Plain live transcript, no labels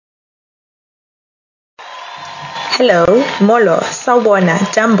Hello, Molo,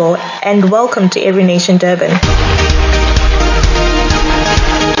 Sawubona, Jambo, and welcome to Every Nation Durban.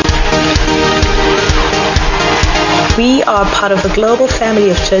 We are part of a global family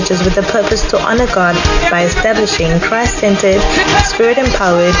of churches with the purpose to honor God by establishing Christ-centered,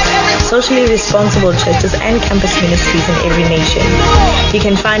 Spirit-empowered, socially responsible churches and campus ministries in every nation. You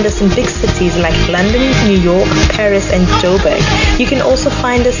can find us in big cities like London, New York, Paris, and Joburg. You can also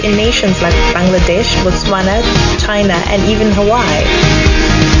find us in nations like Bangladesh, Botswana, China, and even Hawaii.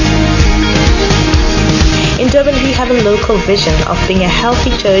 In Durban, we have a local vision of being a healthy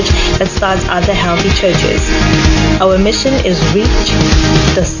church that starts other healthy churches. Our mission is reach,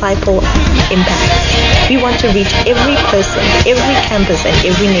 disciple, impact. We want to reach every person, every campus, and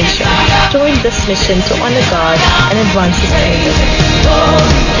every nation. Join this mission to honor God and advance His kingdom.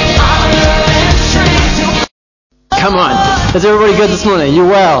 Come on. Is everybody good this morning? You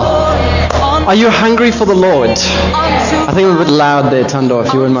well? Are you hungry for the Lord? I think we're a bit loud there, Tando,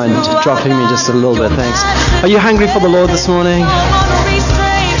 if you wouldn't mind dropping me just a little bit. Thanks. Are you hungry for the Lord this morning?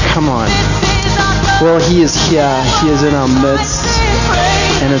 Come on. Well, He is here. He is in our midst.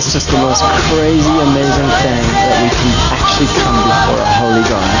 And it's just the most crazy, amazing thing that we can actually come before a holy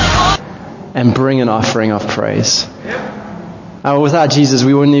God and bring an offering of praise. Without Jesus,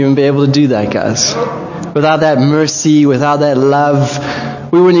 we wouldn't even be able to do that, guys. Without that mercy, without that love,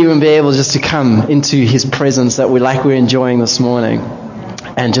 we wouldn't even be able just to come into His presence that we're enjoying this morning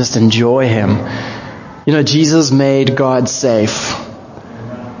and just enjoy Him. You know, Jesus made God safe.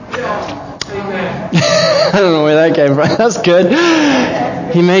 I don't know where that came from. That's good.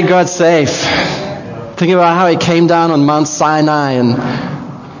 He made God safe. Think about how He came down on Mount Sinai, and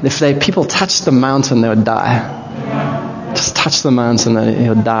if people touched the mountain, they would die. Just touch the mountain and He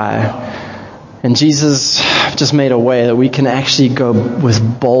would die. And Jesus just made a way that we can actually go with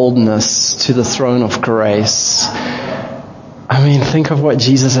boldness to the throne of grace. I mean, think of what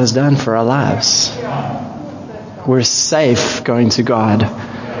Jesus has done for our lives. We're safe going to God.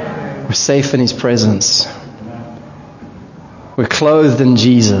 We're safe in His presence. We're clothed in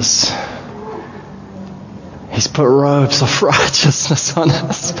Jesus. He's put robes of righteousness on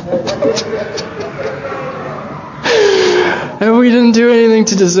us. And we didn't do anything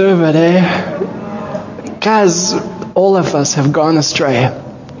to deserve it, eh? Guys, all of us have gone astray.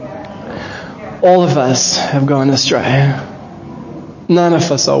 All of us have gone astray. None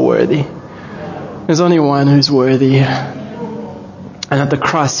of us are worthy. There's only one who's worthy. And at the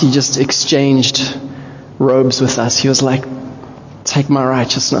cross, He just exchanged robes with us. He was like, take my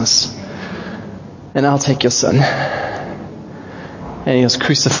righteousness, and I'll take your sin. And He was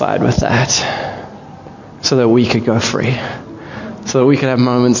crucified with that, so that we could go free. So that we could have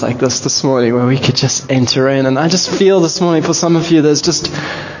moments like this morning where we could just enter in. And I just feel this morning for some of you there's just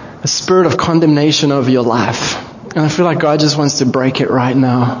a spirit of condemnation over your life. And I feel like God just wants to break it right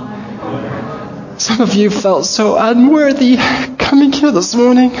now. Some of you felt so unworthy coming here this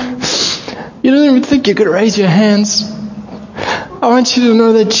morning. You didn't even think you could raise your hands. I want you to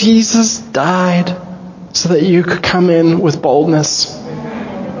know that Jesus died so that you could come in with boldness.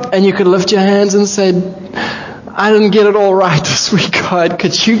 And you could lift your hands and say, I didn't get it all right this week, God.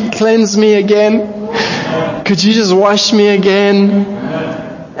 Could you cleanse me again? Could you just wash me again?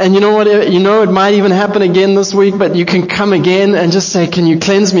 And you know what? You know it might even happen again this week, but you can come again and just say, can you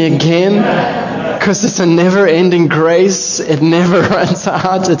cleanse me again? Because it's a never-ending grace. It never runs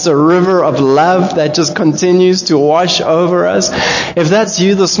out. It's a river of love that just continues to wash over us. If that's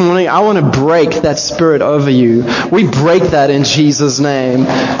you this morning, I want to break that spirit over you. We break that in Jesus' name.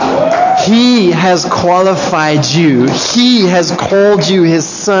 He has qualified you. He has called you His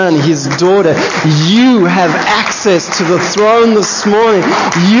son, His daughter. You have access to the throne this morning.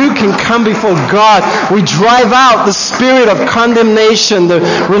 You can come before God. We drive out the spirit of condemnation, the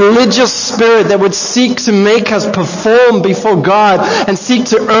religious spirit that would seek to make us perform before God and seek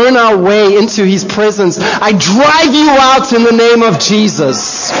to earn our way into His presence. I drive you out in the name of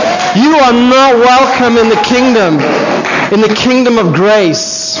Jesus. You are not welcome in the kingdom of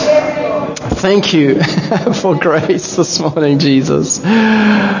grace. Thank you for grace this morning, Jesus.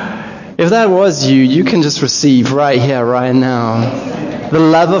 If that was you, you can just receive right here, right now. The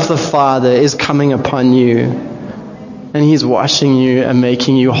love of the Father is coming upon you, and He's washing you and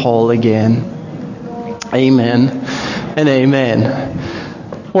making you whole again. Amen and amen.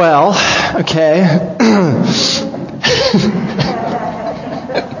 Well, okay.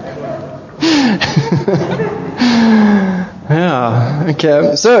 Yeah,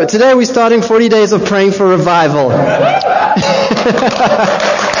 okay. So today we're starting 40 days of praying for revival.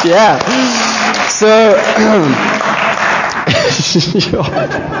 Yeah. So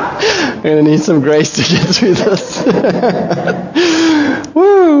I'm going to need some grace to get through this.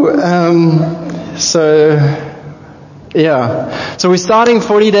 Woo! So we're starting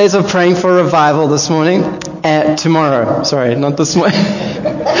 40 days of praying for revival this morning. Tomorrow. Sorry, not this morning.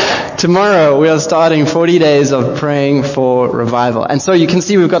 Tomorrow we are starting 40 days of praying for revival. And so you can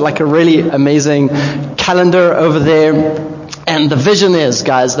see we've got like a really amazing calendar over there. And the vision is,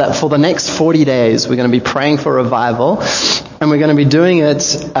 guys, that for the next 40 days we're going to be praying for revival. And we're going to be doing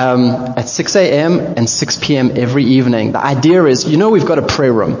it at 6 a.m. and 6 p.m. every evening. The idea is, we've got a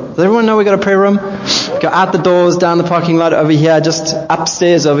prayer room. Does everyone know we've got a prayer room? Go out the doors, down the parking lot, over here, just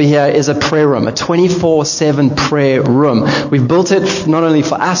upstairs over here is a prayer room, a 24/7 prayer room. We've built it not only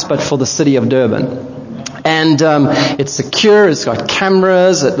for us, but for the city of Durban. And it's secure, it's got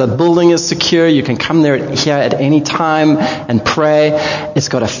cameras, the building is secure, you can come here at any time and pray. It's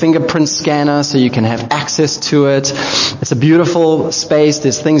got a fingerprint scanner so you can have access to it. It's a beautiful space,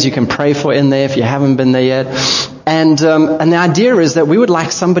 there's things you can pray for in there if you haven't been there yet. And the idea is that we would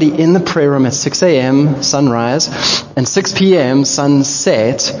like somebody in the prayer room at 6 a.m. sunrise and 6 p.m.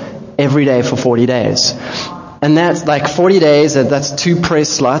 sunset every day for 40 days. And that's like 40 days, that's 2 prayer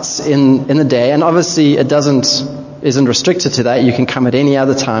slots in the day. And obviously it isn't restricted to that. You can come at any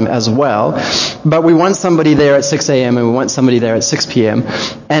other time as well. But we want somebody there at 6 a.m. and we want somebody there at 6 p.m.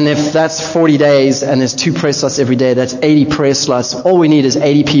 And if that's 40 days and there's 2 prayer slots every day, that's 80 prayer slots. All we need is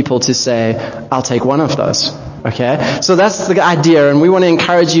 80 people to say, I'll take one of those. Okay? So that's the idea. And we want to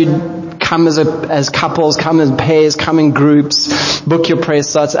encourage you, come as couples, come in pairs, come in groups, book your prayer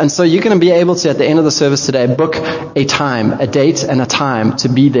slots. And so you're going to be able to, at the end of the service today, book a time, a date and a time to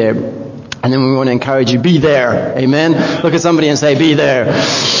be there. And then we want to encourage you, be there. Amen? Look at somebody and say, be there.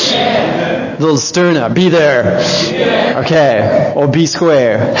 A little sterner, be there. Okay. Or be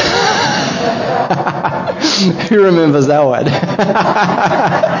square. Who remembers that one?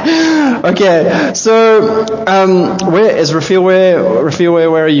 Okay, so where is Rafiel?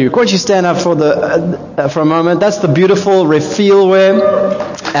 Where are you? Why don't you stand up for a moment? That's the beautiful Rafiel.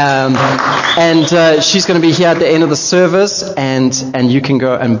 And she's going to be here at the end of the service, and you can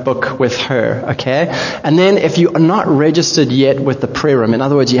go and book with her. Okay, and then if you are not registered yet with the prayer room, in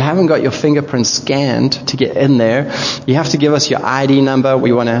other words, you haven't got your fingerprint scanned to get in there, you have to give us your ID number.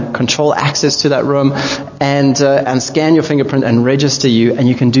 We want to control access to that room and scan your fingerprint and register you, and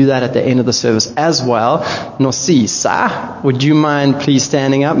you can do that at the end of the service as well. Nosisa, would you mind please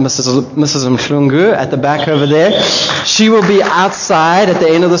standing up? Mrs. Mhlungu at the back over there. She will be outside at the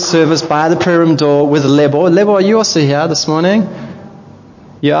end of the service by the prayer room door with Lebo. Lebo, are you also here this morning?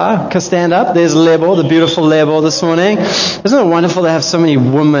 Yeah, can stand up. There's Lebo, the beautiful Lebo this morning. Isn't it wonderful to have so many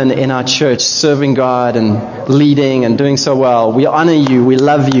women in our church serving God and leading and doing so well? We honor you. We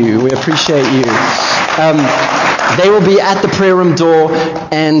love you. We appreciate you. They will be at the prayer room door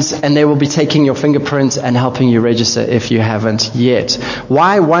and they will be taking your fingerprint and helping you register if you haven't yet.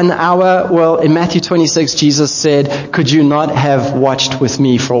 Why 1 hour? Well, in Matthew 26, Jesus said, could you not have watched with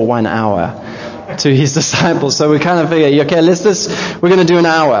me for 1 hour? To his disciples. So we kind of figure, okay, we're going to do an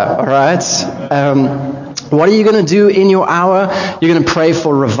hour, all right? What are you going to do in your hour? You're going to pray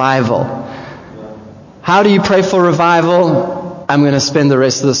for revival. How do you pray for revival? I'm going to spend the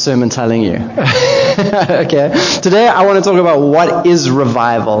rest of the sermon telling you. Okay. Today I want to talk about what is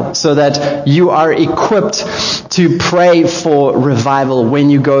revival so that you are equipped to pray for revival when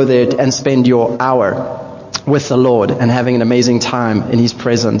you go there and spend your hour with the Lord and having an amazing time in His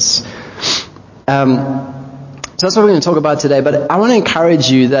presence. So that's what we're going to talk about today. But I want to encourage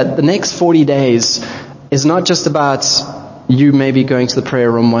you that the next 40 days is not just about you maybe going to the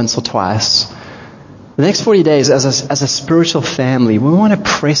prayer room once or twice. The next 40 days as a spiritual family, we want to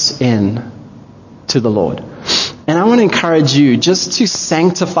press in to the Lord. And I want to encourage you just to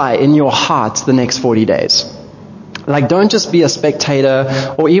sanctify in your heart the next 40 days. Like, don't just be a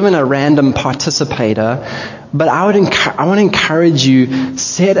spectator or even a random participator, but I want to encourage you,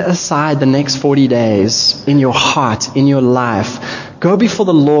 set aside the next 40 days in your heart, in your life. Go before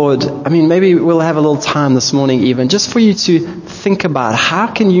the Lord. I mean, maybe we'll have a little time this morning even, just for you to think about how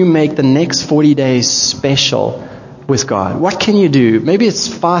can you make the next 40 days special with God? What can you do? Maybe it's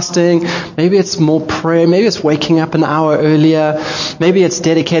fasting, maybe it's more prayer, maybe it's waking up an hour earlier, maybe it's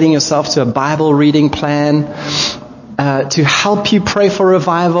dedicating yourself to a Bible reading plan to help you pray for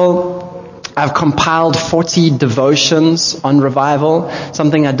revival. I've compiled 40 devotions on revival,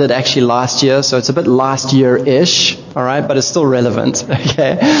 something I did actually last year, so it's a bit last year-ish, all right, but it's still relevant,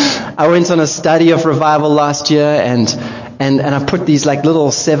 okay? I went on a study of revival last year, and I put these like little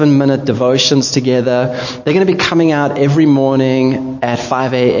 7-minute devotions together. They're going to be coming out every morning at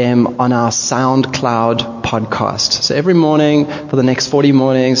 5 a.m. on our SoundCloud podcast. So every morning for the next 40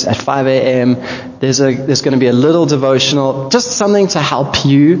 mornings at 5 a.m., there's going to be a little devotional, just something to help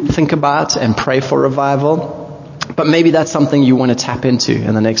you think about and pray for revival. But maybe that's something you want to tap into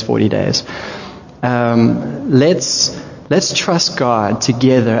in the next 40 days. Let's trust God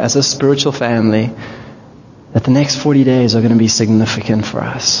together as a spiritual family that the next 40 days are going to be significant for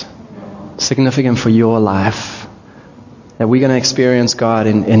us, significant for your life, that we're going to experience God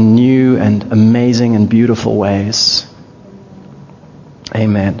in new and amazing and beautiful ways.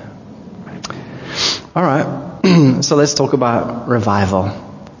 Amen. All right, so let's talk about revival.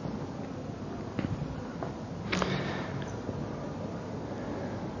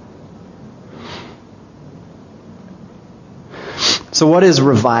 So what is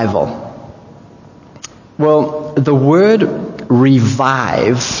revival? Well, the word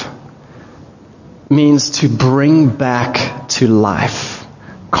revive means to bring back to life,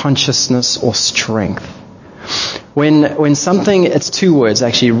 consciousness or strength. When something, it's two words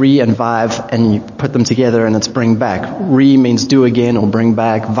actually, re and vive, and you put them together and it's bring back. Re means do again or bring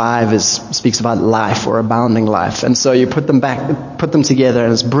back. Vive speaks about life or abounding life. And so you put them together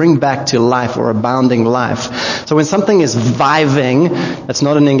and it's bring back to life or abounding life. So when something is viving, that's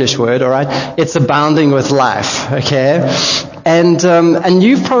not an English word, alright? It's abounding with life, okay? And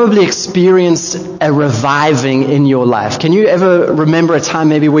you've probably experienced a reviving in your life. Can you ever remember a time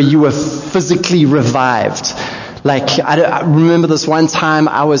maybe where you were physically revived? Like, I remember this one time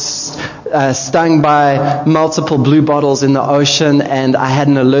I was stung by multiple blue bottles in the ocean, and I had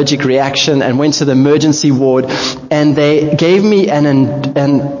an allergic reaction and went to the emergency ward, and they gave me an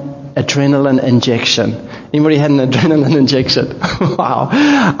adrenaline injection. Anybody had an adrenaline injection? Wow.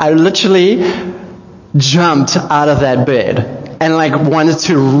 I literally jumped out of that bed and wanted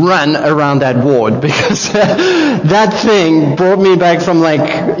to run around that ward, because that thing brought me back from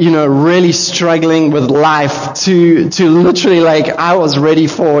really struggling with life to literally I was ready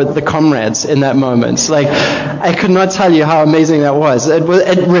for the comrades in that moment. I could not tell you how amazing that was.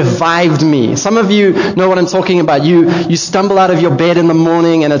 It revived me. Some of you know what I'm talking about. You stumble out of your bed in the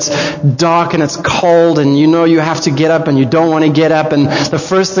morning and it's dark and it's cold and you know you have to get up and you don't want to get up, and the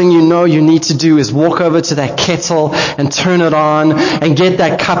first thing you know you need to do is walk over to that kettle and turn it on and get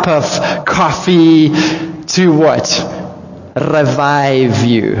that cup of coffee to what? Revive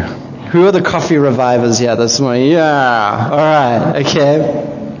you. Who are the coffee revivers here this morning? Yeah. All right. Okay.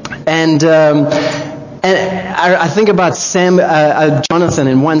 And I think about Jonathan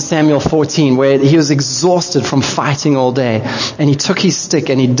in 1 Samuel 14, where he was exhausted from fighting all day, and he took his stick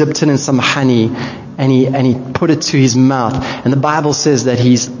and he dipped it in some honey, and he put it to his mouth, and the Bible says that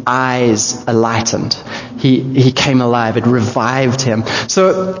his eyes lightened. He came alive. It revived him.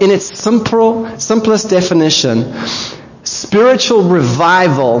 So in its simplest definition, spiritual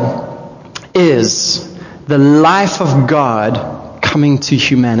revival is the life of God coming to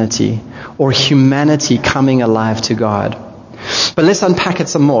humanity, or humanity coming alive to God. But let's unpack it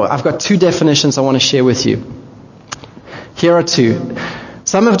some more. I've got two definitions I want to share with you. Here are two.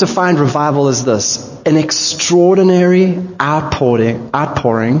 Some have defined revival as this: an extraordinary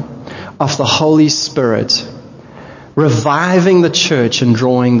outpouring of the Holy Spirit, reviving the church and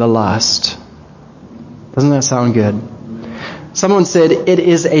drawing the lost. Doesn't that sound good? Someone said it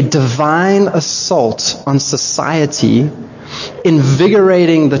is a divine assault on society,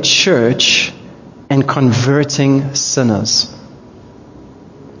 invigorating the church and converting sinners.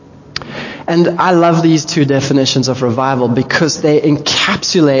 And I love these two definitions of revival because they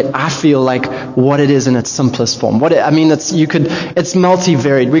encapsulate, I feel what it is in its simplest form. It's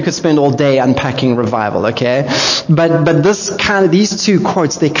multivariate. We could spend all day unpacking revival, okay? But these two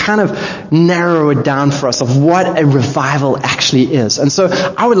quotes, they kind of narrow it down for us of what a revival actually is. And so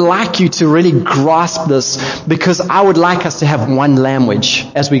I would like you to really grasp this, because I would like us to have one language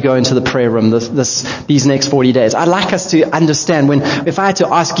as we go into the prayer room these next 40 days. I'd like us to understand if I had to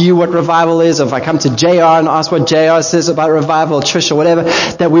ask you what revival is, or if I come to JR and ask what JR says about revival, or Trish or whatever,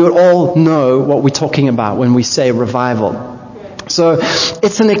 that we would all know what we're talking about when we say revival. So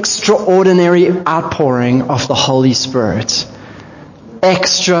it's an extraordinary outpouring of the Holy Spirit.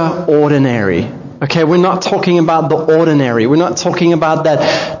 Extraordinary. Okay, we're not talking about the ordinary. We're not talking about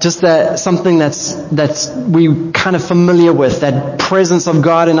something that's we kind of familiar with, that presence of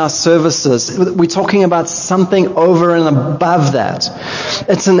God in our services. We're talking about something over and above that.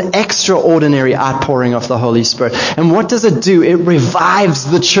 It's an extraordinary outpouring of the Holy Spirit. And what does it do? It revives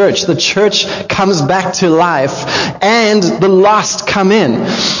the church. The church comes back to life, and the lost come in.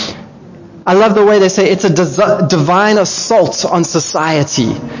 I love the way they say it's a divine assault on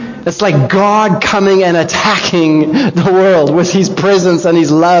society. It's like God coming and attacking the world with His presence and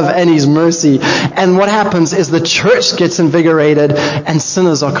His love and His mercy. And what happens is the church gets invigorated and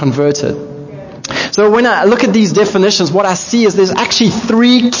sinners are converted. So when I look at these definitions, what I see is there's actually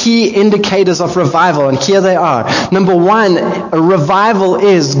 3 key indicators of revival, and here they are. Number 1, a revival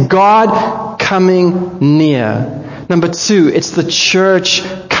is God coming near. Number 2, it's the church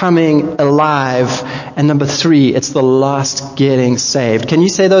coming alive. And number 3, it's the lost getting saved. Can you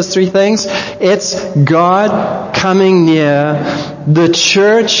say those 3 things? It's God coming near, the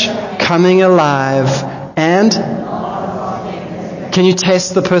church coming alive, and can you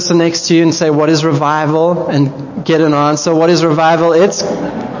test the person next to you and say, what is revival? And get an answer. What is revival? It's...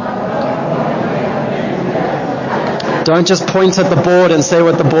 Don't just point at the board and say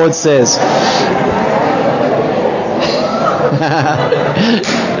what the board says.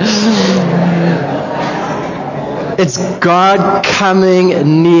 It's God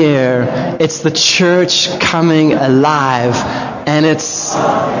coming near. It's the church coming alive. And it's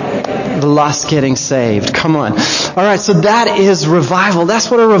the lost getting saved. Come on. All right, so that is revival.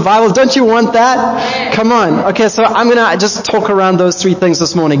 That's what a revival is. Don't you want that? Come on. Okay, so I'm going to just talk around those 3 things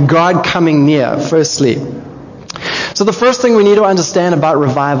this morning. God coming near, firstly. So the first thing we need to understand about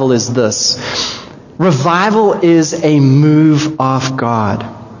revival is this. Revival is a move of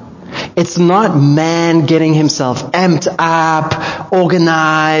God. It's not man getting himself amped up,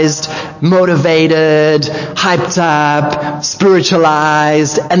 organized, motivated, hyped up,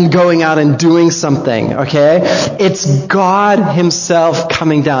 spiritualized, and going out and doing something, okay? It's God Himself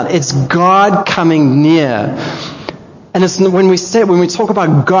coming down. It's God coming near. And it's when we talk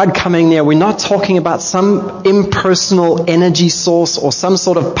about God coming near, we're not talking about some impersonal energy source or some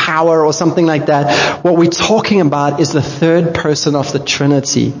sort of power or something like that. What we're talking about is the third person of the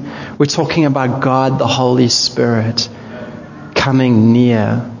Trinity. We're talking about God, the Holy Spirit, coming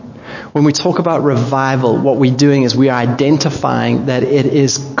near. When we talk about revival, what we're doing is we are identifying that it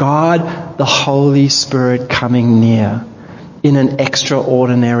is God, the Holy Spirit, coming near in an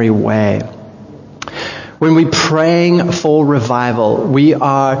extraordinary way. When we're praying for revival, we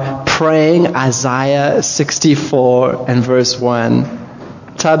are praying Isaiah 64 and verse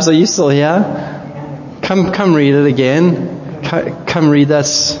 1. Tubbs, are you still here? Come read it again. Come read that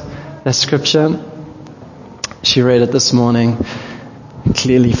scripture. She read it this morning.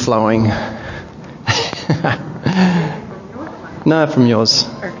 Clearly flowing. No, from yours.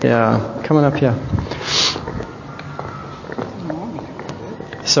 Yeah, coming up here.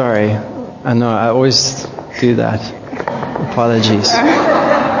 Sorry. I know, I always do that. Apologies.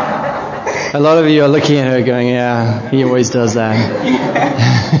 A lot of you are looking at her going, yeah, he always does that.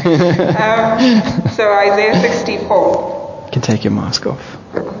 So Isaiah 64. You can take your mask off.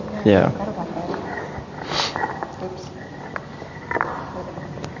 Yeah.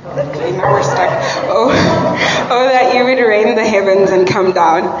 Okay, now we're stuck. Oh, that you would rain the heavens and come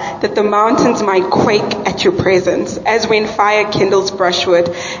down, that the mountains might quake at your presence, as when fire kindles brushwood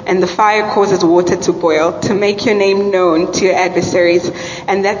and the fire causes water to boil, to make your name known to your adversaries,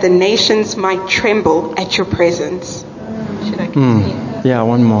 and that the nations might tremble at your presence. Should I continue? Yeah,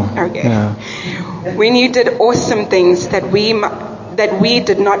 one more. Okay. Yeah. When you did awesome things that we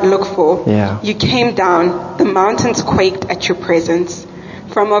did not look for, you came down, the mountains quaked at your presence.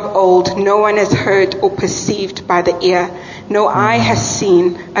 From of old, no one has heard or perceived by the ear. No eye has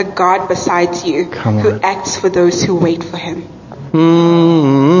seen a God besides you who acts for those who wait for Him.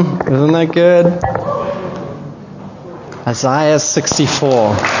 Isn't that good? Isaiah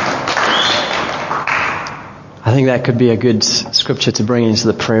 64. I think that could be a good scripture to bring into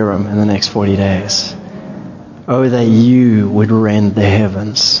the prayer room in the next 40 days. Oh, that you would rend the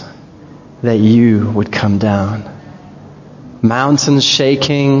heavens, that you would come down. Mountains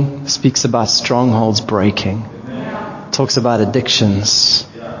shaking speaks about strongholds breaking. Talks about addictions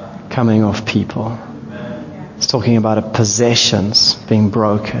coming off people. It's talking about possessions being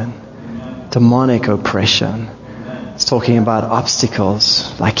broken. Demonic oppression. It's talking about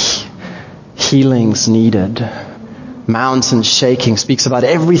obstacles like healings needed. Mountains shaking speaks about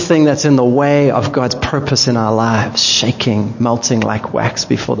everything that's in the way of God's purpose in our lives. Shaking, melting like wax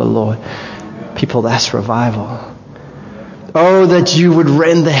before the Lord. People, that's revival. Oh, that you would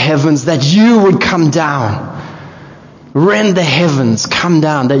rend the heavens, that you would come down. rend the heavens, come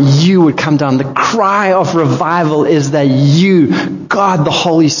down, that you would come down. The cry of revival is that you, God the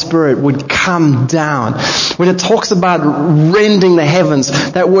Holy Spirit, would come down. When it talks about rending the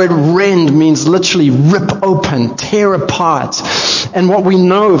heavens, that word rend means literally rip open, tear apart. And what we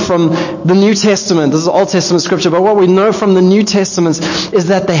know from the New Testament, this is Old Testament scripture, but what we know from the New Testament is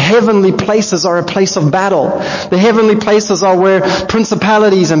that the heavenly places are a place of battle. The heavenly places are where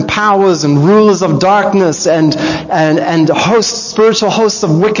principalities and powers and rulers of darkness and hosts, spiritual hosts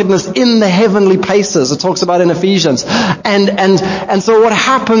of wickedness in the heavenly places. It talks about in Ephesians. And so what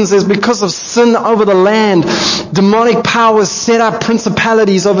happens is, because of sin over the land, demonic powers set up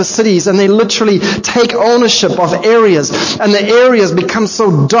principalities over cities, and they literally take ownership of areas, and the areas become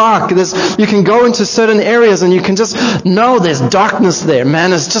so dark. You can go into certain areas and you can just know there's darkness there,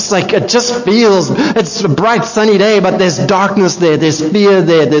 man. It's just like, it just feels, it's a bright sunny day, but there's darkness there, there's fear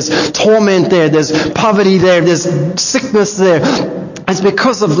there, there's torment there, there's poverty there, there's sickness there. It's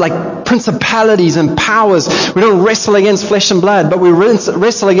because of like principalities and powers. We don't wrestle against flesh and blood, but we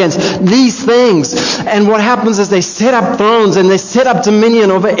wrestle against these things. And what happens is they set up thrones and they set up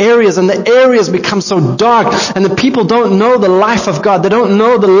dominion over areas, and the areas become so dark, and the people don't know the life of God. They don't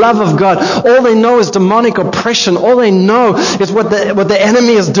know the love of God. All they know is demonic oppression. All they know is what the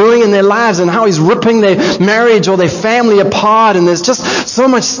enemy is doing in their lives, and how he's ripping their marriage or their family apart. And there's just so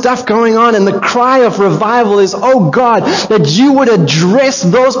much stuff going on. And the cry of revival is, oh God, that you would address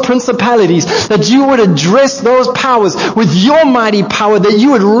those principalities, that you would address those powers with your mighty power, that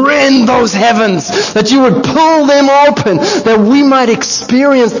you would rend those heavens, that you would pull them open, that we might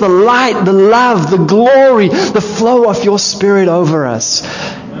experience the light, the love, the glory, the flow of your Spirit over us.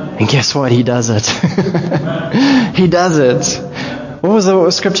 And guess what? He does it. He does it. What was the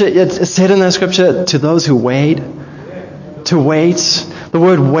scripture? It said in that scripture, to those who wait. To wait. The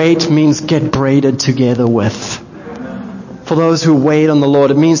word wait means get braided together with. For those who wait on the Lord,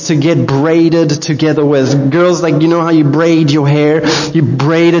 it means to get braided together with. Girls, like, you know how you braid your hair? You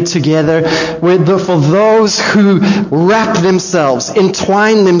braid it together. For those who wrap themselves,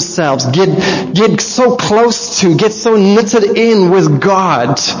 entwine themselves, get so close to, get so knitted in with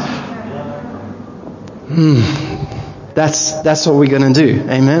God. That's what we're going to do.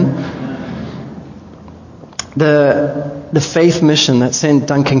 Amen? The faith mission that sent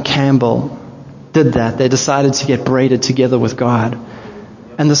Duncan Campbell did that. They decided to get braided together with God.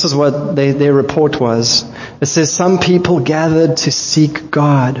 And this is what their report was. It says, some people gathered to seek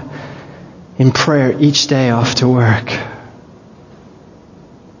God in prayer each day after work.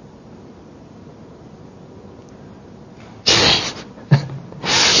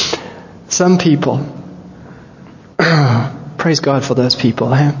 Some people. Praise God for those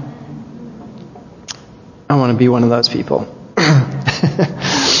people. Eh? I want to be one of those people.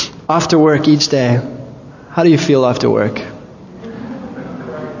 After work each day. How do you feel after work?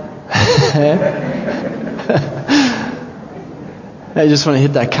 I just want to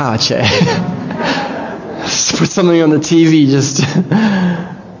hit that couch. Just put something on the TV.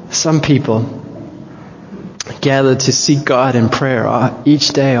 Some people gather to seek God in prayer each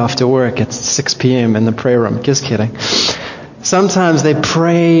day after work at 6 p.m. in the prayer room. Just kidding. Sometimes they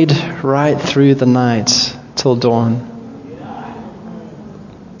prayed right through the night till dawn.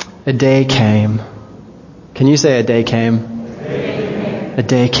 A day came. Can you say a day came? A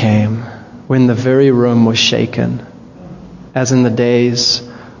day came when the very room was shaken, as in the days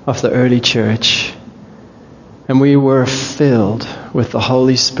of the early church. And we were filled with the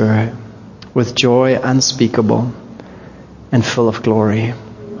Holy Spirit, with joy unspeakable and full of glory.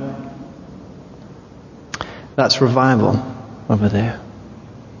 That's revival over there.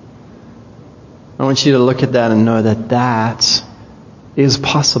 I want you to look at that and know that is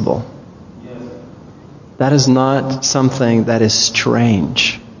possible. That is not something that is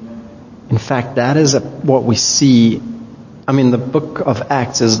strange. In fact, that is what we see. I mean, the book of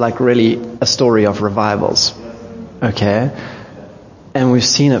Acts is like really a story of revivals. Okay? And we've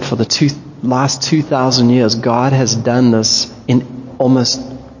seen it for the last 2,000 years. God has done this in almost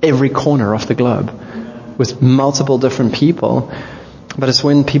every corner of the globe with multiple different people. But it's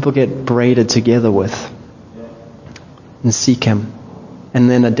when people get braided together with and seek Him. And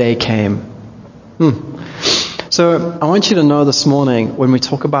then a day came. So I want you to know this morning, when we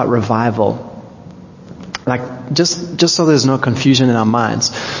talk about revival, like just so there's no confusion in our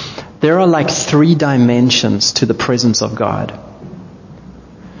minds, there are like 3 dimensions to the presence of God.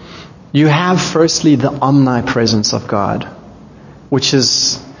 You have firstly the omnipresence of God, which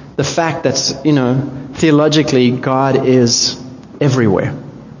is the fact that, theologically God is everywhere.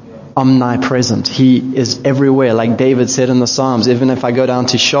 Omnipresent. He is everywhere. Like David said in the Psalms, even if I go down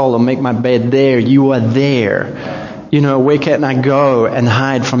to Sheol or make my bed there, you are there. where can I go and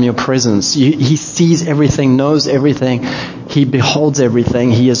hide from your presence? He sees everything, knows everything. He beholds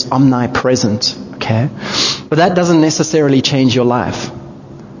everything. He is omnipresent. Okay? But that doesn't necessarily change your life.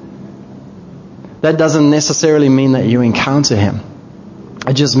 That doesn't necessarily mean that you encounter Him.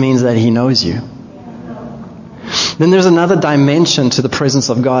 It just means that He knows you. Then there's another dimension to the presence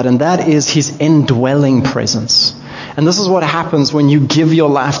of God, and that is His indwelling presence. And this is what happens when you give your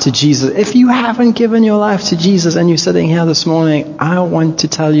life to Jesus. If you haven't given your life to Jesus and you're sitting here this morning, I want to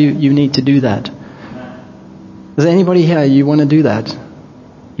tell you, you need to do that. Is there anybody here you want to do that?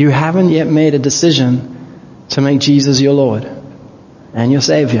 You haven't yet made a decision to make Jesus your Lord and your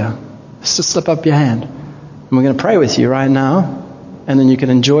Savior. Just slip up your hand. And we're going to pray with you right now. And then you can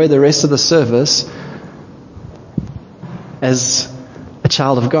enjoy the rest of the service as a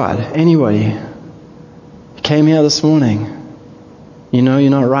child of God. Anybody who came here this morning, you're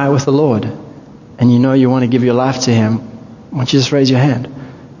not right with the Lord, and you want to give your life to Him, why don't you just raise your hand,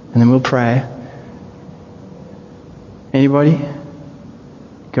 and then we'll pray. Anybody?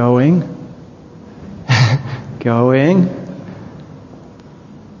 Going?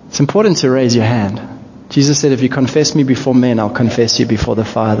 It's important to raise your hand. Jesus said, if you confess me before men, I'll confess you before the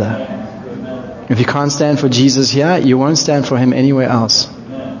Father. If you can't stand for Jesus here, you won't stand for Him anywhere else.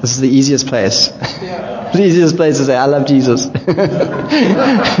 This is the easiest place. The easiest place to say, I love Jesus.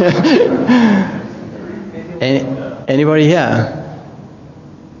 Anybody here?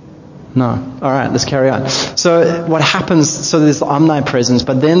 No. All right, let's carry on. So what happens, so there's the omnipresence,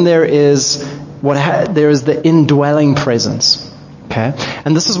 but then there is the indwelling presence. Okay?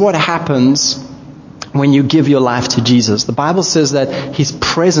 And this is what happens when you give your life to Jesus. The Bible says that His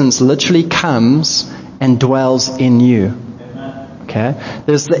presence literally comes and dwells in you. Okay?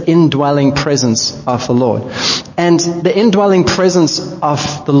 There's the indwelling presence of the Lord. And the indwelling presence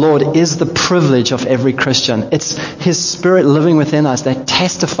of the Lord is the privilege of every Christian. It's His Spirit living within us that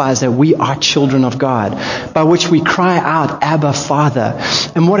testifies that we are children of God, by which we cry out, Abba, Father.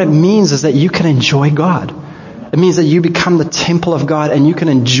 And what it means is that you can enjoy God. It means that you become the temple of God and you can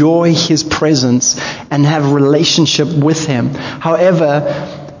enjoy His presence and have relationship with Him.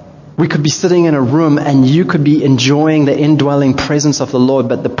 However, we could be sitting in a room and you could be enjoying the indwelling presence of the Lord,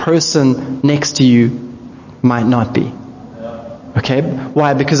 but the person next to you might not be. Okay?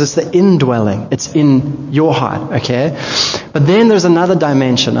 Why? Because it's the indwelling. It's in your heart. Okay? But then there's another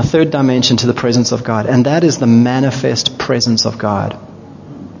dimension, a third dimension to the presence of God, and that is the manifest presence of God.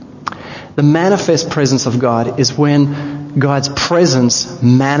 The manifest presence of God is when God's presence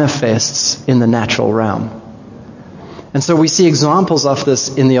manifests in the natural realm. And so we see examples of this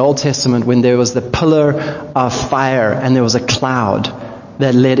in the Old Testament when there was the pillar of fire and there was a cloud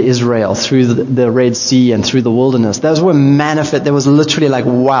that led Israel through the Red Sea and through the wilderness. Those were manifest. There was literally like,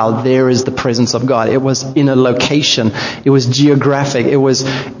 wow, there is the presence of God. It was in a location. It was geographic. It was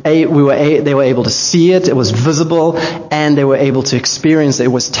they were able to see it. It was visible, and they were able to experience it. It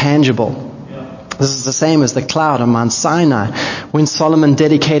was tangible. This is the same as the cloud on Mount Sinai. When Solomon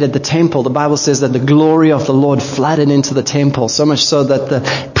dedicated the temple, the Bible says that the glory of the Lord flooded into the temple, so much so that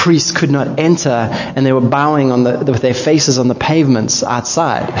the priests could not enter, and they were bowing with their faces on the pavements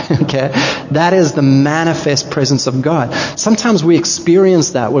outside. Okay, that is the manifest presence of God. Sometimes we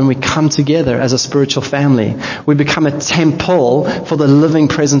experience that when we come together as a spiritual family. We become a temple for the living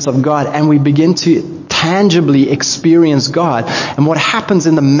presence of God, and we begin to tangibly experience God. And what happens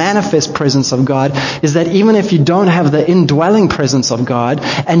in the manifest presence of God is that even if you don't have the indwelling presence of God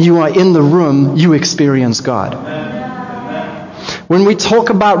and you are in the room, you experience God. When we talk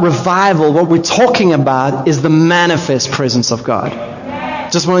about revival, what we're talking about is the manifest presence of God.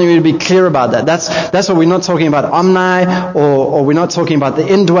 Just want you to be clear about that. That's what we're not talking about omni or we're not talking about the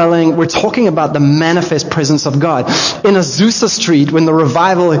indwelling. We're talking about the manifest presence of God. In Azusa Street, when the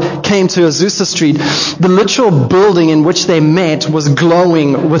revival came to Azusa Street, the literal building in which they met was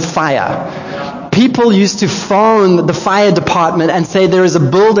glowing with fire. People used to phone the fire department and say, there is a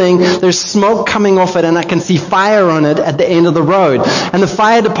building, there's smoke coming off it, and I can see fire on it at the end of the road. And the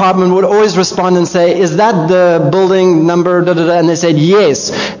fire department would always respond and say, is that the building number, da, da, da? And they said,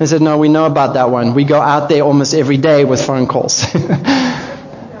 yes. And they said, no, we know about that one. We go out there almost every day with phone calls.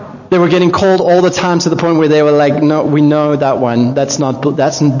 They were getting called all the time to the point where they were like, no, we know that one.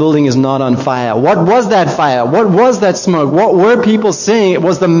 That building is not on fire. What was that fire? What was that smoke? What were people seeing? It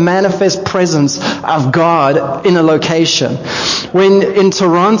was the manifest presence of God in a location. When in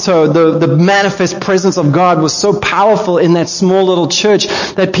Toronto, the manifest presence of God was so powerful in that small little church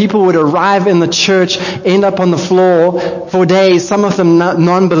that people would arrive in the church, end up on the floor for days. Some of them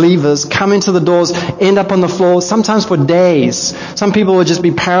non-believers come into the doors, end up on the floor, sometimes for days. Some people would just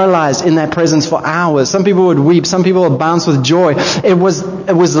be paralyzed paralyzed in that presence for hours. Some people would weep. Some people would bounce with joy. It was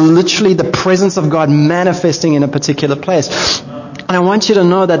literally the presence of God manifesting in a particular place. And I want you to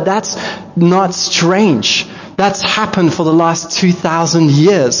know that that's not strange. That's happened for the last 2,000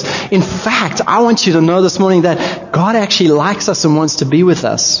 years. In fact, I want you to know this morning that God actually likes us and wants to be with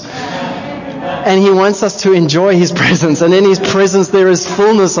us. And He wants us to enjoy His presence. And in His presence there is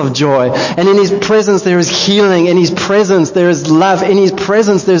fullness of joy. And in His presence there is healing. In His presence there is love. In His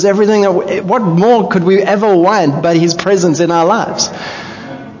presence there's everything what more could we ever want but His presence in our lives?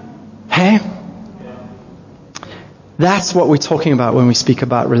 Hey? That's what we're talking about when we speak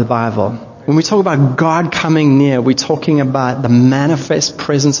about revival. When we talk about God coming near, we're talking about the manifest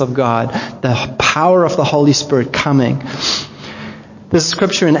presence of God, the power of the Holy Spirit coming. There's a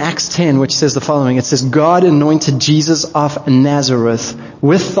scripture in Acts 10 which says the following. It says, God anointed Jesus of Nazareth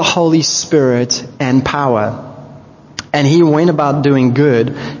with the Holy Spirit and power. And He went about doing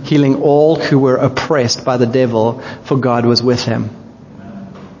good, healing all who were oppressed by the devil, for God was with Him.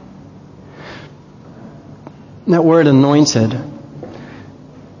 That word anointed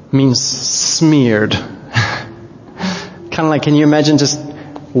means smeared. Kind of like, can you imagine just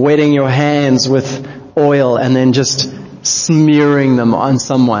wetting your hands with oil and then just smearing them on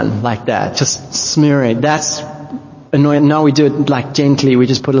someone like that? Just smearing. That's anointing. Now we do it like gently. We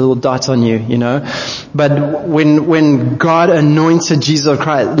just put a little dot on you, you know. But when God anointed Jesus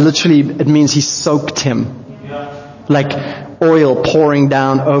Christ, literally it means He soaked Him. Like oil pouring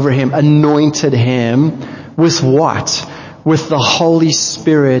down over Him, anointed Him. With what? With the Holy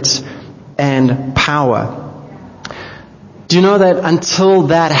Spirit and power. Do you know that until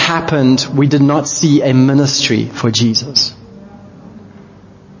that happened, we did not see a ministry for Jesus?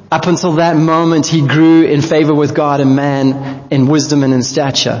 Up until that moment, He grew in favor with God and man, in wisdom and in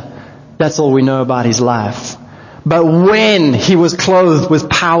stature. That's all we know about His life. But when He was clothed with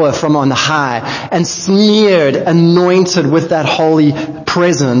power from on high and smeared, anointed with that holy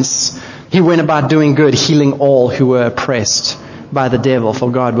presence, He went about doing good, healing all who were oppressed by the devil,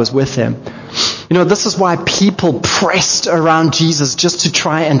 for God was with Him. You know, this is why people pressed around Jesus just to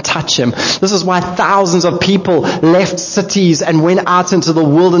try and touch Him. This is why thousands of people left cities and went out into the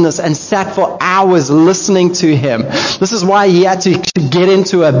wilderness and sat for hours listening to Him. This is why He had to get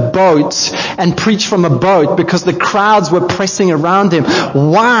into a boat and preach from a boat, because the crowds were pressing around Him.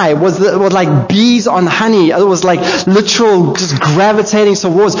 Why? It was like bees on honey. It was like literal just gravitating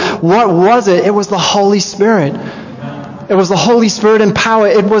towards. What was it? It was the Holy Spirit. It was the Holy Spirit and power.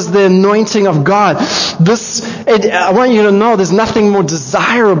 It was the anointing of God. I want you to know there's nothing more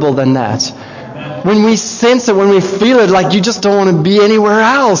desirable than that. When we sense it, when we feel it, like you just don't want to be anywhere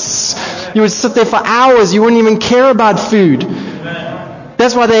else. You would sit there for hours. You wouldn't even care about food.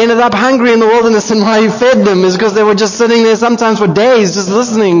 That's why they ended up hungry in the wilderness, and why He fed them is because they were just sitting there sometimes for days just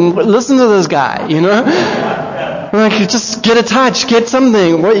listening. Listen to this guy, you know. Like, just get a touch, get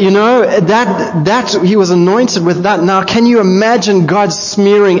something. What, you know, that He was anointed with that. Now, can you imagine God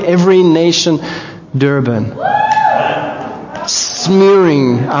smearing every nation? Durban.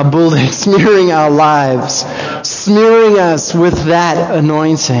 Smearing our buildings, smearing our lives, smearing us with that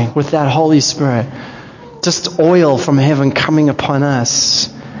anointing, with that Holy Spirit. Just oil from heaven coming upon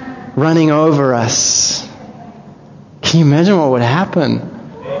us, running over us. Can you imagine what would happen?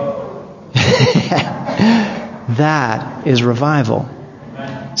 That is revival.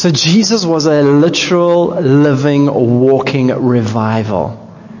 So Jesus was a literal, living, walking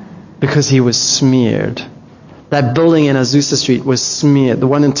revival because He was smeared. That building in Azusa Street was smeared. The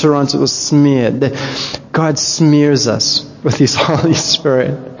one in Toronto was smeared. God smears us with His Holy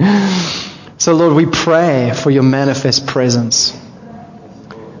Spirit. So Lord, we pray for Your manifest presence.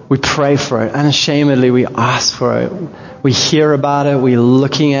 We pray for it. Unashamedly, we ask for it. We hear about it. We're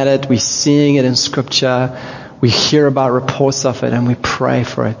looking at it. We're seeing it in Scripture. We hear about reports of it, and we pray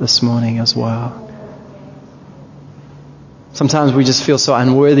for it this morning as well. Sometimes we just feel so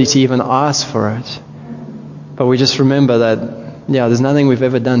unworthy to even ask for it. But we just remember that, there's nothing we've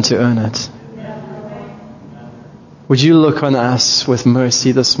ever done to earn it. Would You look on us with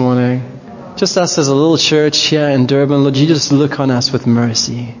mercy this morning? Just us as a little church here in Durban, Lord, You just look on us with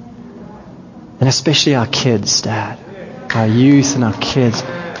mercy. And especially our kids, Dad. Our youth and our kids.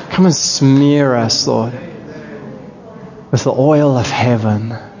 Come and smear us, Lord, with the oil of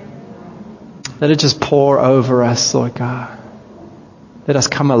heaven. Let it just pour over us, Lord God. Let us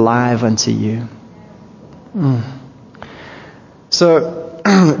come alive unto You. So,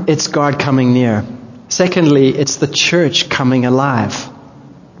 it's God coming near. Secondly, it's the church coming alive.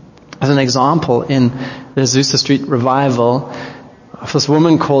 As an example, in the Azusa Street revival, of this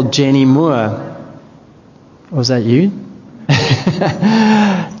woman called Jenny Moore. Was that you?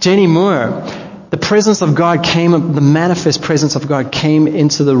 Jenny Moore, the presence of God came, the manifest presence of God came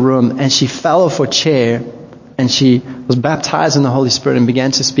into the room, and she fell off her chair, and she was baptized in the Holy Spirit and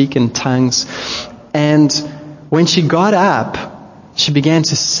began to speak in tongues. And when she got up, she began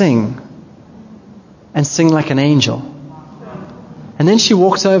to sing, and sing like an angel. And then she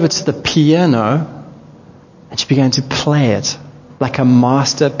walked over to the piano, and she began to play it like a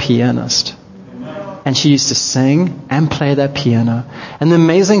master pianist. And she used to sing and play that piano. And the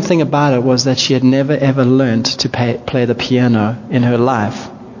amazing thing about it was that she had never ever learned to play the piano in her life.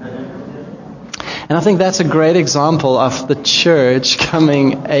 And I think that's a great example of the church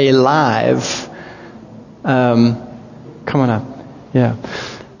coming alive. Come on up. Yeah.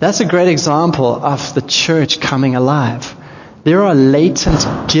 That's a great example of the church coming alive. There are latent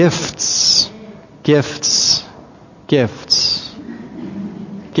gifts.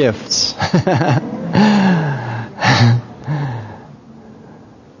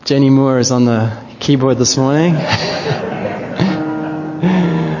 Jenny Moore is on the keyboard this morning.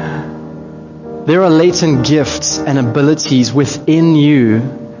 There are latent gifts and abilities within you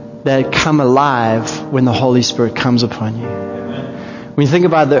that come alive when the Holy Spirit comes upon you. When you think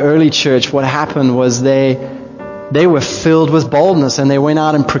about the early church, what happened was they were filled with boldness, and they went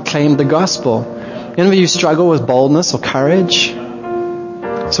out and proclaimed the gospel. Any of you struggle with boldness or courage?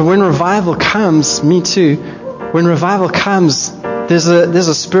 So when revival comes, me too, when revival comes, there's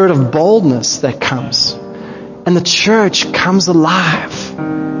a spirit of boldness that comes. And the church comes alive.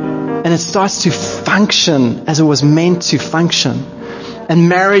 And it starts to function as it was meant to function. And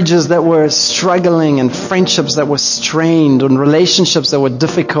marriages that were struggling, and friendships that were strained, and relationships that were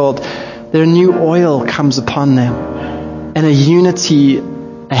difficult, their new oil comes upon them. And a unity,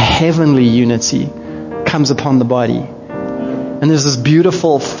 a heavenly unity, comes upon the body. And there's this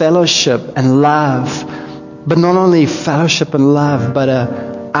beautiful fellowship and love. But not only fellowship and love, but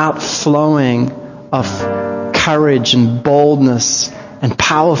an outflowing of courage and boldness and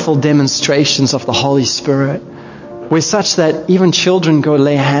powerful demonstrations of the Holy Spirit. We're such that even children go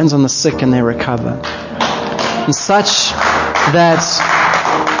lay hands on the sick and they recover. And such that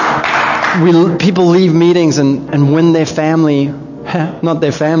people leave meetings and win their family, not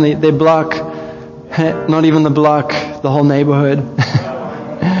their family, their block, not even the block, the whole neighborhood.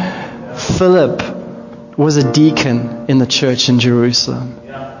 Philip was a deacon in the church in Jerusalem.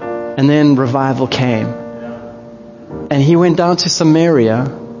 And then revival came. And he went down to Samaria,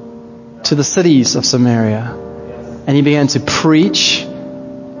 to the cities of Samaria. And he began to preach.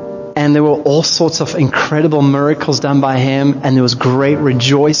 And there were all sorts of incredible miracles done by him. And there was great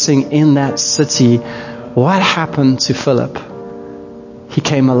rejoicing in that city. What happened to Philip? He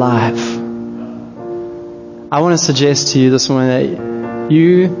came alive. I want to suggest to you this morning that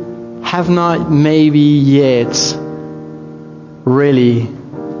you have not maybe yet really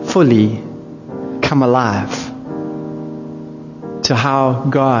fully come alive to how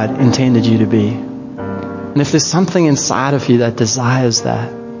God intended you to be. And if there's something inside of you that desires that,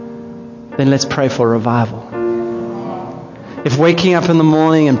 then let's pray for revival. If waking up in the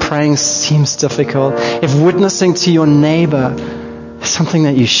morning and praying seems difficult, if witnessing to your neighbor is something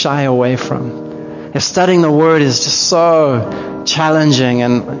that you shy away from, if studying the Word is just so challenging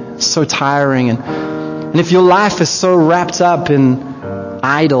and so tiring, and if your life is so wrapped up in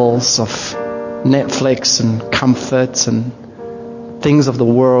idols of Netflix and comforts and things of the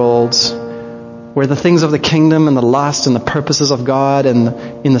world, where the things of the kingdom and the lust and the purposes of God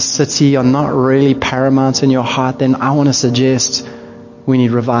and in the city are not really paramount in your heart, then I want to suggest we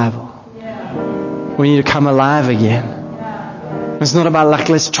need revival. We need to come alive again. It's not about like,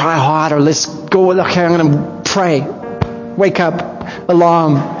 let's try hard or let's go, okay, I'm going to pray. Wake up,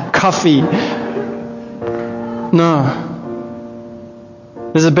 alarm, coffee. No.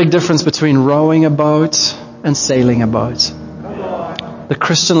 There's a big difference between rowing a boat and sailing a boat. The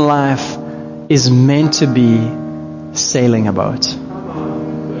Christian life is meant to be sailing a boat.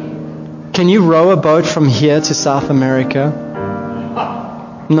 Can you row a boat from here to South America?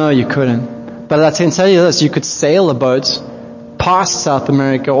 No, you couldn't. But I can tell you this, you could sail a boat past South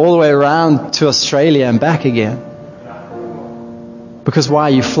America all the way around to Australia and back again. Because why?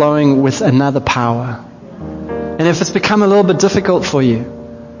 You're flowing with another power. And if it's become a little bit difficult for you,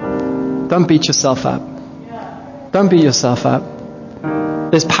 don't beat yourself up. Don't beat yourself up.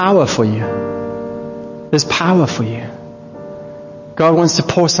 There's power for you. There's power for you. God wants to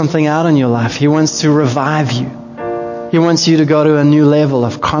pour something out in your life. He wants to revive you. He wants you to go to a new level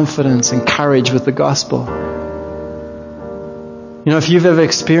of confidence and courage with the gospel. You know, if you've ever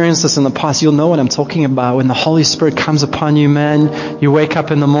experienced this in the past, you'll know what I'm talking about. When the Holy Spirit comes upon you, man, you wake up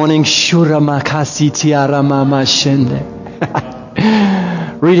in the morning, Shura makasi tiara mama shende.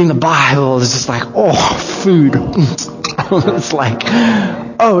 Reading the Bible is just like, oh, food. It's like,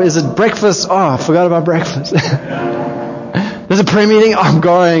 oh, is it breakfast? Oh, I forgot about breakfast. There's a prayer meeting. Oh, I'm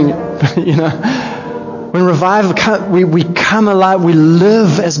going. You know. When revival comes, we come alive. We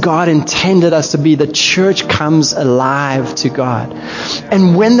live as God intended us to be. The church comes alive to God.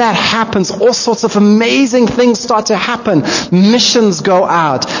 And when that happens, all sorts of amazing things start to happen. Missions go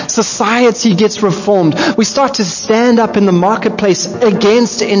out. Society gets reformed. We start to stand up in the marketplace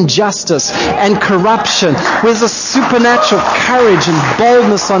against injustice and corruption. There's a supernatural courage and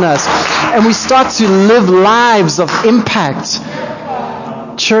boldness on us. And we start to live lives of impact.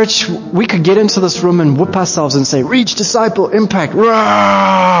 Church, we could get into this room and whoop ourselves and say, reach, disciple, impact.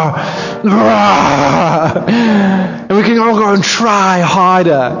 Rah, rah. And we can all go and try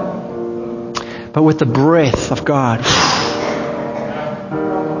harder. But with the breath of God,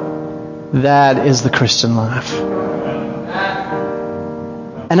 that is the Christian life.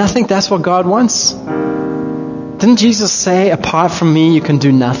 And I think that's what God wants. Didn't Jesus say, apart from me, you can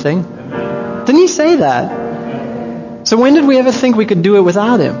do nothing? Didn't he say that? So when did we ever think we could do it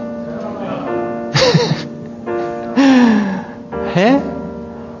without him? Hey?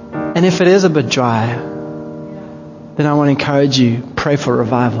 And if it is a bit dry, then I want to encourage you, pray for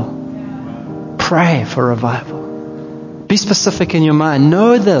revival. Pray for revival. Be specific in your mind.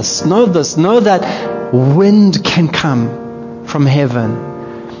 Know this. Know that wind can come from heaven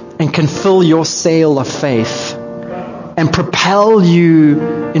and can fill your sail of faith and propel you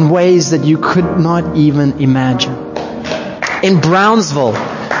in ways that you could not even imagine. In Brownsville,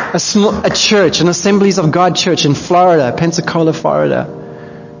 a church, an Assemblies of God church in Florida, Pensacola, Florida,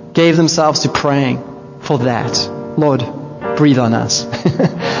 gave themselves to praying for that. Lord, breathe on us.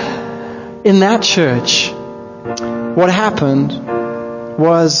 In that church, what happened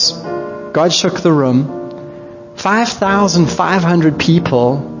was God shook the room. 5,500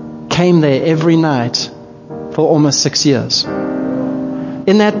 people came there every night for almost 6 years.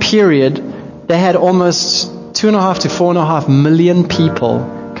 In that period, they had almost 2.5 to 4.5 million people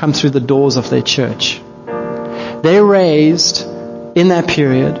come through the doors of their church. They raised, in that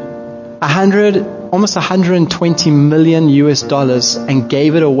period, almost $120 million US and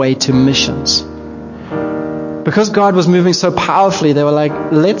gave it away to missions. Because God was moving so powerfully, they were like,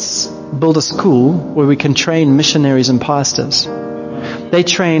 let's build a school where we can train missionaries and pastors. They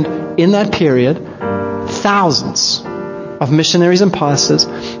trained, in that period, thousands of missionaries and pastors,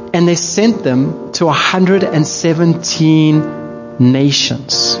 and they sent them to 117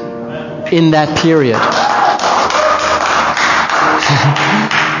 nations in that period.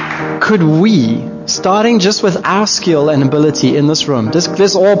 Could we, starting just with our skill and ability in this room,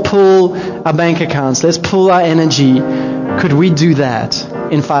 let's all pull our bank accounts, let's pull our energy, could we do that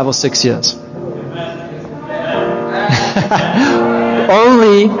in 5 or 6 years?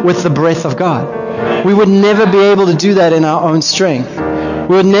 Only with the breath of God. We would never be able to do that in our own strength.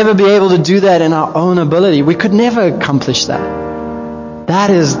 We would never be able to do that in our own ability. We could never accomplish that. That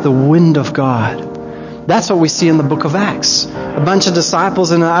is the wind of God. That's what we see in the book of Acts. A bunch of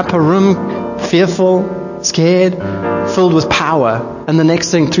disciples in an upper room, fearful, scared, filled with power. And the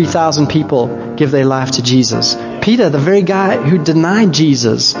next thing, 3,000 people give their life to Jesus. Peter, the very guy who denied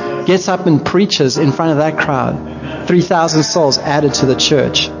Jesus, gets up and preaches in front of that crowd. 3,000 souls added to the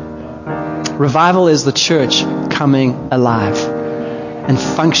church. Revival is the church coming alive and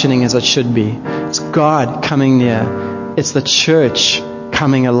functioning as it should be. It's God coming near. It's the church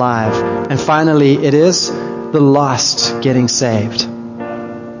coming alive. And finally, it is the lost getting saved.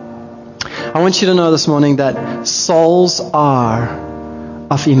 I want you to know this morning that souls are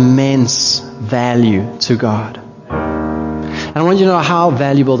of immense value to God. And I want you to know how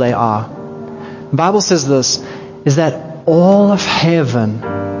valuable they are. The Bible says this, is that all of heaven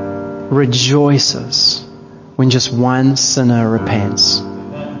rejoices when just one sinner repents.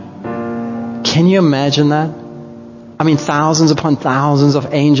 Can you imagine that? I mean, thousands upon thousands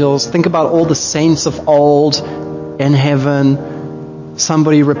of angels. Think about all the saints of old in heaven.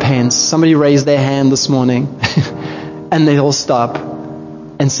 Somebody repents. Somebody raised their hand this morning and they all stop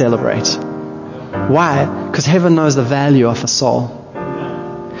and celebrate. Why? Because heaven knows the value of a soul.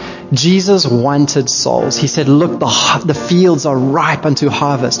 Jesus wanted souls. He said, look, the fields are ripe unto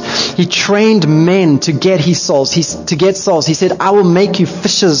harvest. He trained men to get his souls. To get souls. He said, I will make you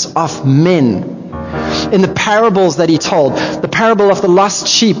fishers of men. In the parables that he told, the parable of the lost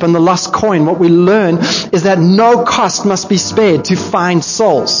sheep and the lost coin, what we learn is that no cost must be spared to find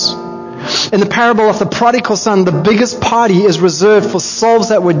souls. In the parable of the prodigal son, the biggest party is reserved for souls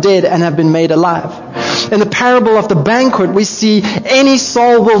that were dead and have been made alive. In the parable of the banquet, we see any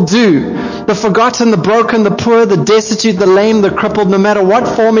soul will do. The forgotten, the broken, the poor, the destitute, the lame, the crippled, no matter what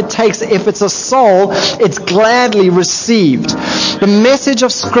form it takes, if it's a soul, it's gladly received. The message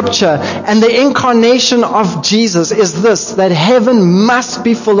of Scripture and the incarnation of Jesus is this, that heaven must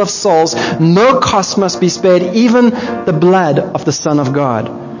be full of souls. No cost must be spared. Even the blood of the Son of God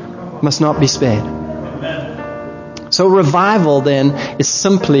must not be spared. So revival then is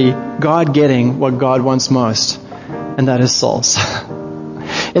simply God getting what God wants most, and that is souls.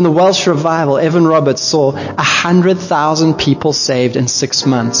 In the Welsh revival, Evan Roberts saw 100,000 people saved in 6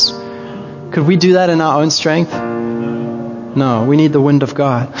 months. Could we do that in our own strength? No, we need the wind of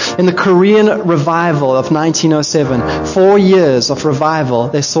God. In the Korean revival of 1907, 4 years of revival,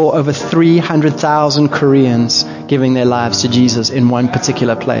 they saw over 300,000 Koreans giving their lives to Jesus in one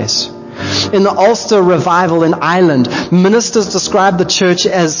particular place. In the Ulster revival in Ireland, ministers described the church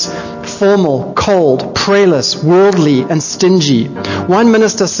as formal, cold, prayerless, worldly, and stingy. One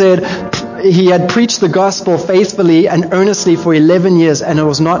minister said he had preached the gospel faithfully and earnestly for 11 years, and it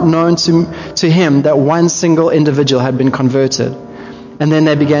was not known to him that one single individual had been converted. And then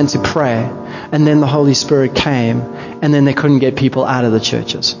they began to pray, and then the Holy Spirit came, and then they couldn't get people out of the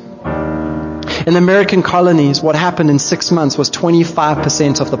churches. In the American colonies, what happened in 6 months was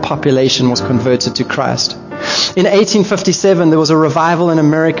 25% of the population was converted to Christ. In 1857, there was a revival in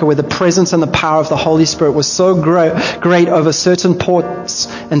America where the presence and the power of the Holy Spirit was so great over certain ports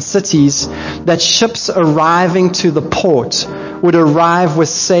and cities that ships arriving to the port would arrive with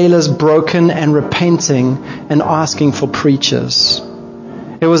sailors broken and repenting and asking for preachers.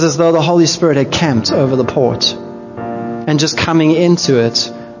 It was as though the Holy Spirit had camped over the port, and just coming into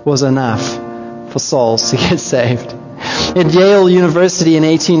it was enough for souls to get saved. At Yale University in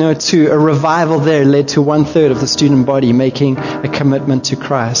 1802, a revival there led to 1/3 of the student body making a commitment to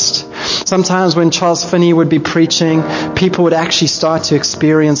Christ. Sometimes when Charles Finney would be preaching, people would actually start to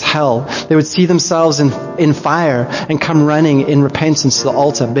experience hell. They would see themselves in fire and come running in repentance to the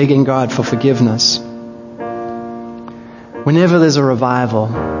altar, begging God for forgiveness. Whenever there's a revival,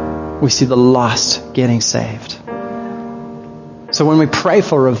 we see the lost getting saved. So when we pray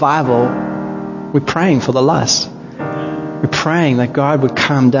for revival, we're praying for the lost. We're praying that God would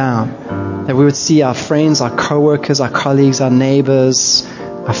come down, that we would see our friends, our co-workers, our colleagues, our neighbors,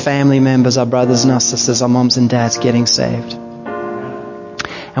 our family members, our brothers and our sisters, our moms and dads getting saved.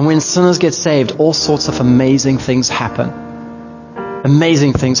 And when sinners get saved, all sorts of amazing things happen.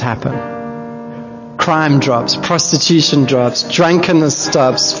 Amazing things happen. Crime drops, prostitution drops, drunkenness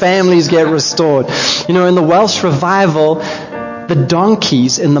stops, families get restored. You know, in the Welsh revival, the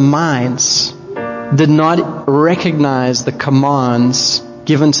donkeys in the mines did not recognize the commands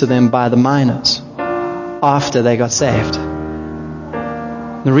given to them by the miners after they got saved.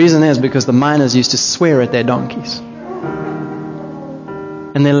 The reason is because the miners used to swear at their donkeys.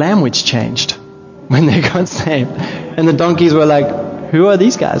 And their language changed when they got saved. And the donkeys were like, who are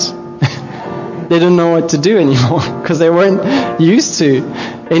these guys? They didn't know what to do anymore because they weren't used to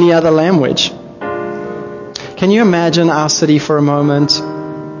any other language. Can you imagine our city for a moment?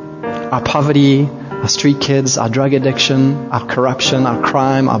 Our poverty, our street kids, our drug addiction, our corruption, our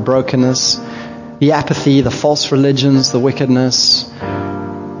crime, our brokenness, the apathy, the false religions, the wickedness.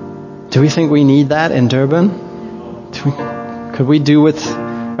 Do we think we need that in Durban? Could we do with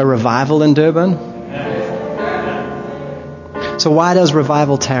a revival in Durban? So why does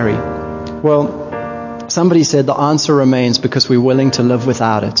revival tarry? Well, somebody said the answer remains because we're willing to live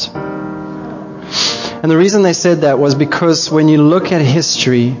without it. And the reason they said that was because when you look at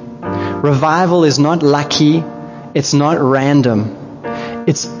history, revival is not lucky, it's not random.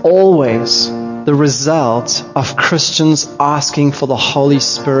 It's always the result of Christians asking for the Holy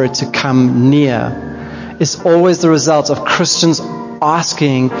Spirit to come near. It's always the result of Christians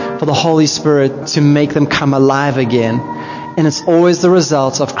asking for the Holy Spirit to make them come alive again. And it's always the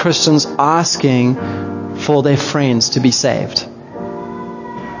result of Christians asking for their friends to be saved.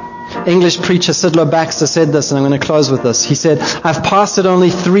 English preacher Sidlow Baxter said this, and I'm going to close with this. He said, I've pastored only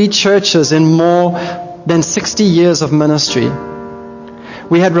 3 churches in more than 60 years of ministry.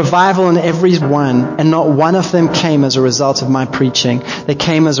 We had revival in every one, and not one of them came as a result of my preaching. They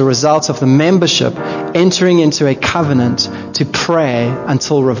came as a result of the membership entering into a covenant to pray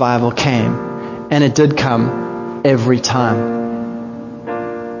until revival came. And it did come every time.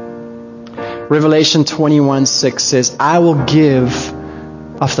 Revelation 21:6 says, I will give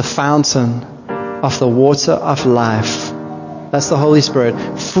of the fountain of the water of life, that's the Holy Spirit,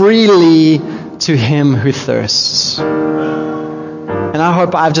 freely to him who thirsts. And I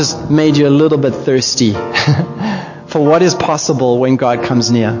hope I've just made you a little bit thirsty for what is possible when God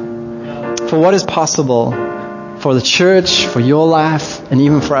comes near. For what is possible for the church, for your life, and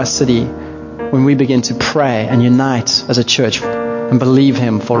even for our city when we begin to pray and unite as a church and believe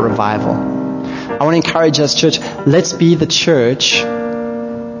Him for revival. I want to encourage us, church, let's be the church.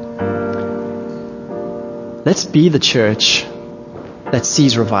 Let's be the church that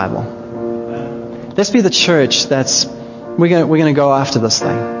sees revival. Let's be the church we're going to go after this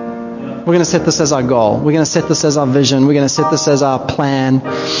thing. We're going to set this as our goal. We're going to set this as our vision. We're going to set this as our plan.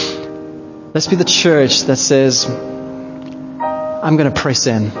 Let's be the church that says, I'm going to press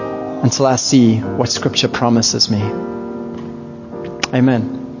in until I see what Scripture promises me.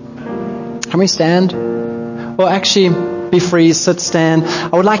 Amen. Can we stand? Or actually, be free, sit, stand.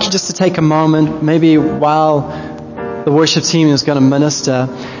 I would like you just to take a moment, maybe while the worship team is going to minister.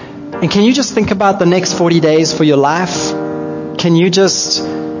 And can you just think about the next 40 days for your life? Can you just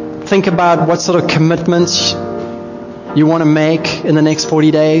think about what sort of commitments you want to make in the next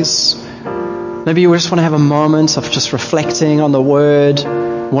 40 days? Maybe you just want to have a moment of just reflecting on the Word,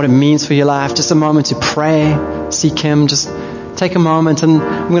 what it means for your life. Just a moment to pray, seek Him. Just take a moment. And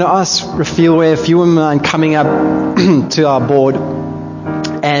I'm going to ask Rafiel if you wouldn't mind coming up to our board.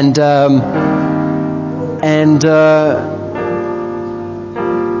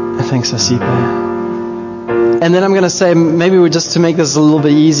 Thanks, Asipe. And then I'm going to say, maybe just to make this a little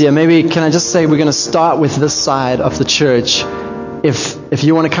bit easier, maybe can I just say we're going to start with this side of the church. If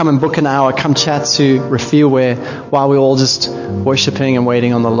you want to come and book an hour, come chat to Rafiel while we're all just worshiping and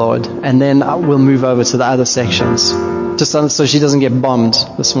waiting on the Lord. And then we'll move over to the other sections, just so she doesn't get bombed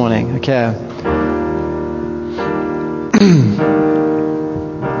this morning. Okay.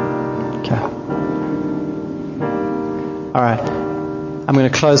 Okay. All right. I'm going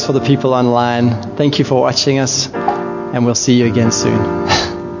to close for the people online. Thank you for watching us, and we'll see you again soon.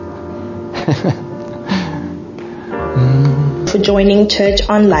 For joining Church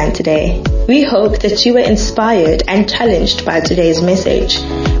Online today. We hope that you were inspired and challenged by today's message.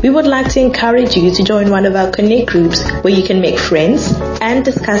 We would like to encourage you to join one of our Connect groups where you can make friends and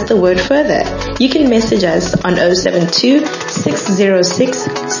discuss the Word further. You can message us on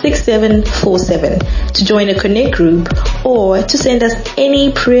 072-606-6747 to join a Connect group or to send us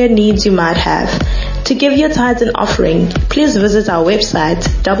any prayer needs you might have. To give your tithes and offering, please visit our website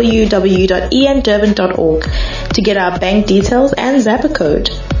www.iandurban.org to get our bank details and Zapper code.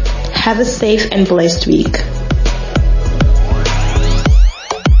 Have a safe and blessed week.